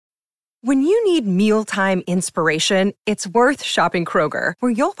When you need mealtime inspiration, it's worth shopping Kroger,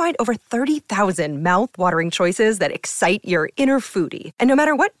 where you'll find over 30,000 mouth-watering choices that excite your inner foodie. And no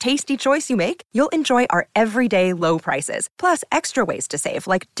matter what tasty choice you make, you'll enjoy our everyday low prices, plus extra ways to save,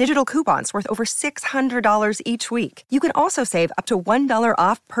 like digital coupons worth over $600 each week. You can also save up to $1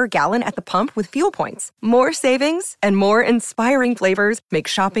 off per gallon at the pump with fuel points. More savings and more inspiring flavors make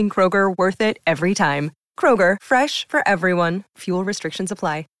shopping Kroger worth it every time. Kroger, fresh for everyone. Fuel restrictions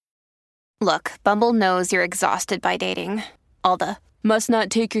apply. Look, Bumble knows you're exhausted by dating. All the, must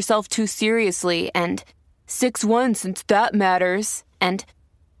not take yourself too seriously, and 6'1" since that matters, and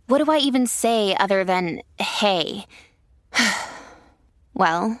what do I even say other than, hey?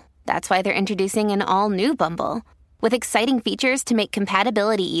 Well, that's why they're introducing an all-new Bumble, with exciting features to make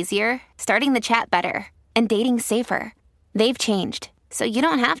compatibility easier, starting the chat better, and dating safer. They've changed, so you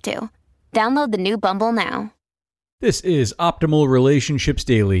don't have to. Download the new Bumble now. This is Optimal Relationships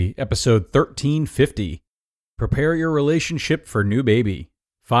Daily, episode 1350. Prepare your relationship for new baby.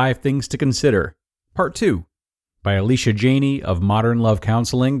 5 things to consider. Part 2, by Alicia Janney of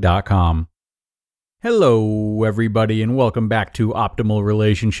modernlovecounseling.com. Hello, everybody, and welcome back to Optimal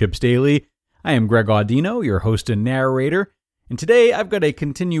Relationships Daily. I am Greg Audino, your host and narrator, and today I've got a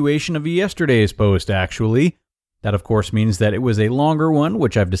continuation of yesterday's post, actually. That, of course, means that it was a longer one,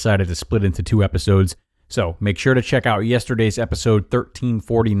 which I've decided to split into 2 episodes. So make sure to check out yesterday's episode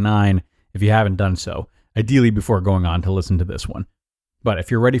 1349 if you haven't done so, ideally before going on to listen to this one. But if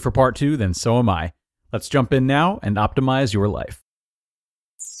you're ready for part 2, then so am I. Let's jump in now and optimize your life.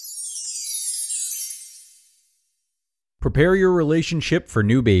 Prepare your relationship for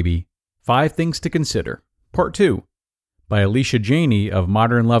new baby. 5 things to consider. Part 2, by Alicia Janney of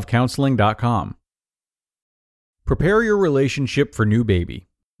modernlovecounseling.com. Prepare your relationship for new baby.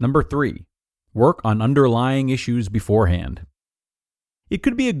 Number 3. Work on underlying issues beforehand. It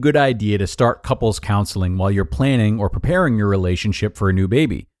could be a good idea to start couples counseling while you're planning or preparing your relationship for a new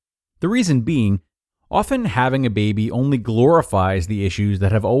baby. The reason being, often having a baby only glorifies the issues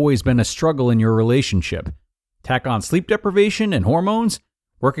that have always been a struggle in your relationship. Tack on sleep deprivation and hormones,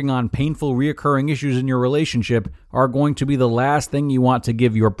 working on painful reoccurring issues in your relationship are going to be the last thing you want to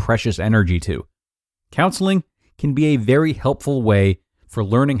give your precious energy to. Counseling can be a very helpful way for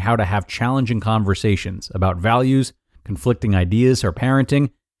learning how to have challenging conversations about values, conflicting ideas or parenting,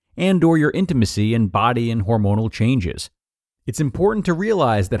 and/or your intimacy and body and hormonal changes. It's important to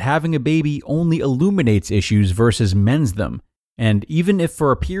realize that having a baby only illuminates issues versus mends them, and even if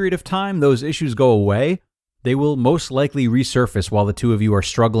for a period of time those issues go away, they will most likely resurface while the two of you are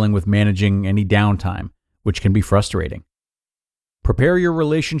struggling with managing any downtime, which can be frustrating. Prepare your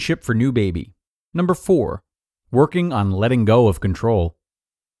relationship for new baby. Number 4, working on letting go of control.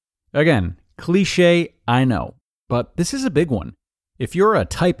 Again, cliche, I know, but this is a big one. If you're a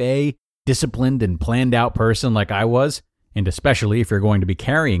type A, disciplined and planned out person like I was, and especially if you're going to be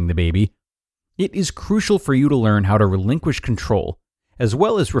carrying the baby, it is crucial for you to learn how to relinquish control, as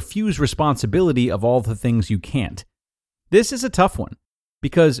well as refuse responsibility of all the things you can't. This is a tough one,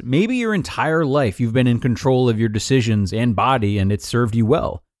 because maybe your entire life you've been in control of your decisions and body and it's served you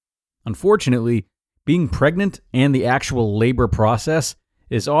well. Unfortunately, being pregnant and the actual labor process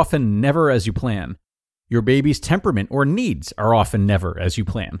is often never as you plan. Your baby's temperament or needs are often never as you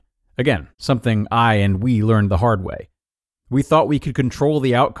plan. Again, something I and we learned the hard way. We thought we could control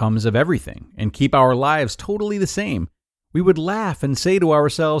the outcomes of everything and keep our lives totally the same. We would laugh and say to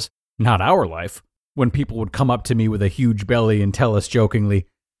ourselves, "Not our life," when people would come up to me with a huge belly and tell us jokingly,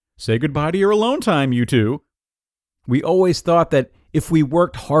 "Say goodbye to your alone time, you two." We always thought that if we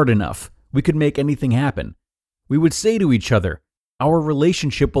worked hard enough, we could make anything happen. We would say to each other, "Our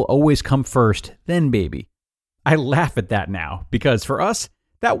relationship will always come first, then baby." I laugh at that now, because for us,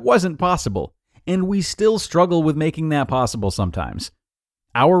 that wasn't possible, and we still struggle with making that possible sometimes.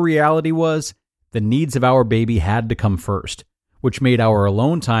 Our reality was, the needs of our baby had to come first, which made our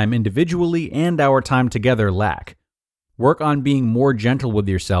alone time individually and our time together lack. Work on being more gentle with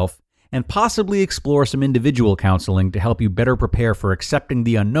yourself, and possibly explore some individual counseling to help you better prepare for accepting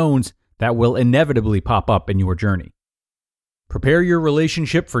the unknowns that will inevitably pop up in your journey. Prepare your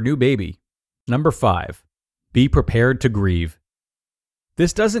relationship for new baby. Number 5, be prepared to grieve.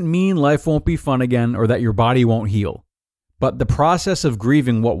 This doesn't mean life won't be fun again or that your body won't heal, but the process of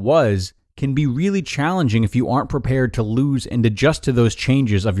grieving what was can be really challenging if you aren't prepared to lose and adjust to those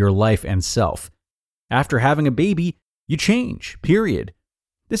changes of your life and self. After having a baby, you change, period.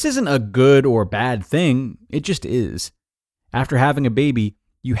 This isn't a good or bad thing, it just is. After having a baby,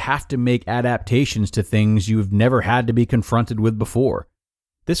 you have to make adaptations to things you've never had to be confronted with before.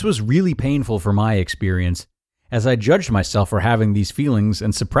 This was really painful for my experience, as I judged myself for having these feelings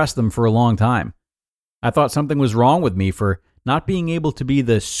and suppressed them for a long time. I thought something was wrong with me for not being able to be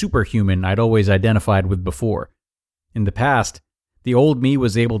the superhuman I'd always identified with before. In the past, the old me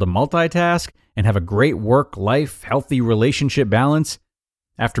was able to multitask and have a great work-life, healthy relationship balance.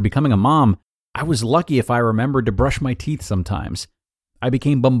 After becoming a mom, I was lucky if I remembered to brush my teeth sometimes. I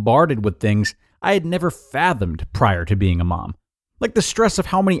became bombarded with things I had never fathomed prior to being a mom, like the stress of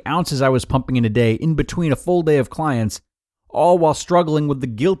how many ounces I was pumping in a day in between a full day of clients, all while struggling with the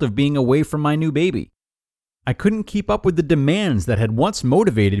guilt of being away from my new baby. I couldn't keep up with the demands that had once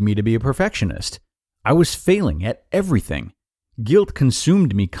motivated me to be a perfectionist. I was failing at everything. Guilt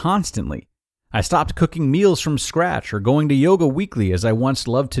consumed me constantly. I stopped cooking meals from scratch or going to yoga weekly as I once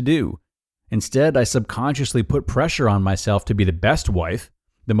loved to do. Instead, I subconsciously put pressure on myself to be the best wife,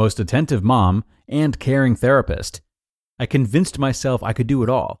 the most attentive mom, and caring therapist. I convinced myself I could do it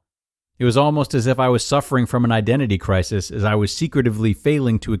all. It was almost as if I was suffering from an identity crisis as I was secretively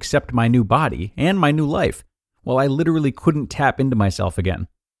failing to accept my new body and my new life, while I literally couldn't tap into myself again.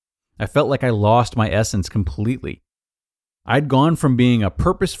 I felt like I lost my essence completely. I'd gone from being a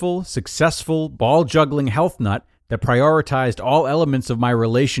purposeful, successful, ball-juggling health nut that prioritized all elements of my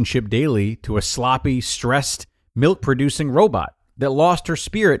relationship daily to a sloppy, stressed, milk-producing robot that lost her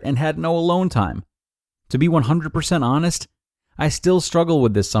spirit and had no alone time. To be 100% honest, I still struggle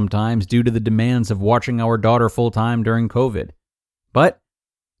with this sometimes due to the demands of watching our daughter full-time during COVID. But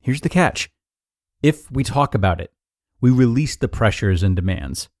here's the catch. If we talk about it, we release the pressures and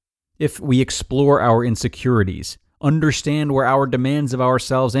demands. If we explore our insecurities, understand where our demands of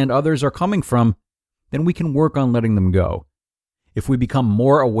ourselves and others are coming from, then we can work on letting them go. If we become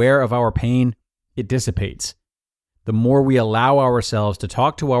more aware of our pain, it dissipates. The more we allow ourselves to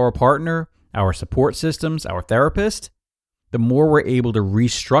talk to our partner, our support systems, our therapist, the more we're able to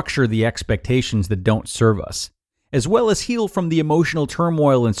restructure the expectations that don't serve us, as well as heal from the emotional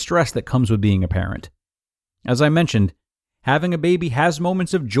turmoil and stress that comes with being a parent. As I mentioned, having a baby has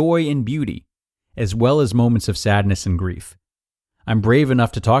moments of joy and beauty, as well as moments of sadness and grief. I'm brave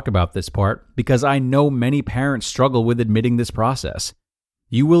enough to talk about this part because I know many parents struggle with admitting this process.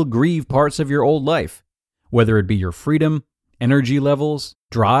 You will grieve parts of your old life, whether it be your freedom, energy levels,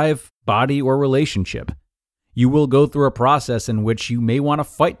 drive, body, or relationship. You will go through a process in which you may want to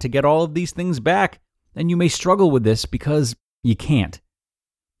fight to get all of these things back, and you may struggle with this because you can't.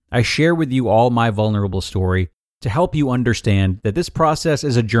 I share with you all my vulnerable story to help you understand that this process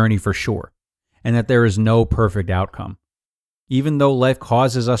is a journey for sure, and that there is no perfect outcome. Even though life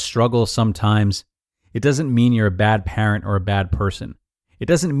causes us struggle sometimes, it doesn't mean you're a bad parent or a bad person. It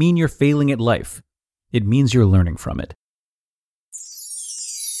doesn't mean you're failing at life. It means you're learning from it.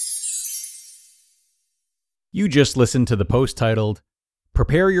 You just listened to the post titled,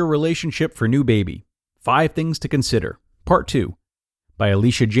 Prepare Your Relationship for New Baby, 5 Things to Consider, Part 2, by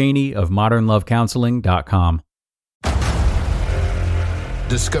Alicia Janney of ModernLoveCounseling.com.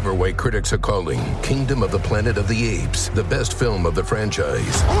 Discover why critics are calling Kingdom of the Planet of the Apes the best film of the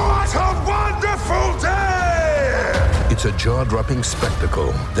franchise. What a wonderful day! It's a jaw-dropping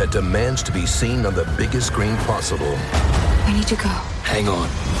spectacle that demands to be seen on the biggest screen possible. I need to go. Hang on.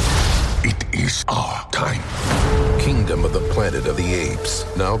 It is our time. Kingdom of the Planet of the Apes.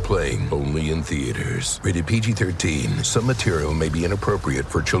 Now playing only in theaters. Rated PG-13. Some material may be inappropriate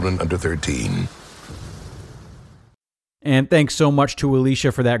for children under 13. And thanks so much to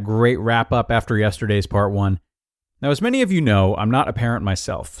Alicia for that great wrap-up after yesterday's part 1. Now, as many of you know, I'm not a parent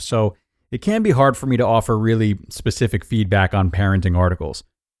myself, so it can be hard for me to offer really specific feedback on parenting articles.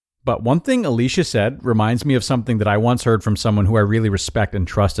 But one thing Alicia said reminds me of something that I once heard from someone who I really respect and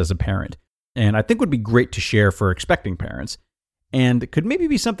trust as a parent, and I think would be great to share for expecting parents, and could maybe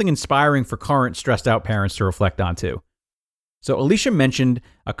be something inspiring for current stressed-out parents to reflect on too. So Alicia mentioned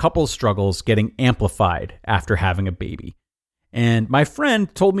a couple's struggles getting amplified after having a baby. And my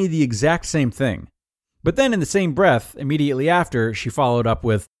friend told me the exact same thing. But then in the same breath, immediately after, she followed up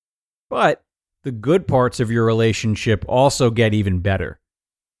with, but the good parts of your relationship also get even better.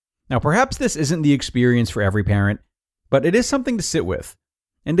 Now, perhaps this isn't the experience for every parent, but it is something to sit with.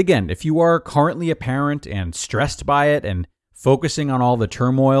 And again, if you are currently a parent and stressed by it and focusing on all the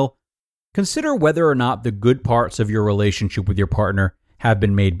turmoil, consider whether or not the good parts of your relationship with your partner have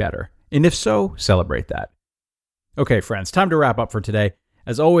been made better. And if so, celebrate that. Okay, friends, time to wrap up for today.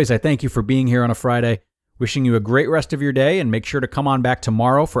 As always, I thank you for being here on a Friday. Wishing you a great rest of your day, and make sure to come on back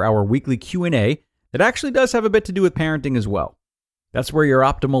tomorrow for our weekly Q&A that actually does have a bit to do with parenting as well. That's where your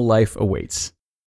optimal life awaits.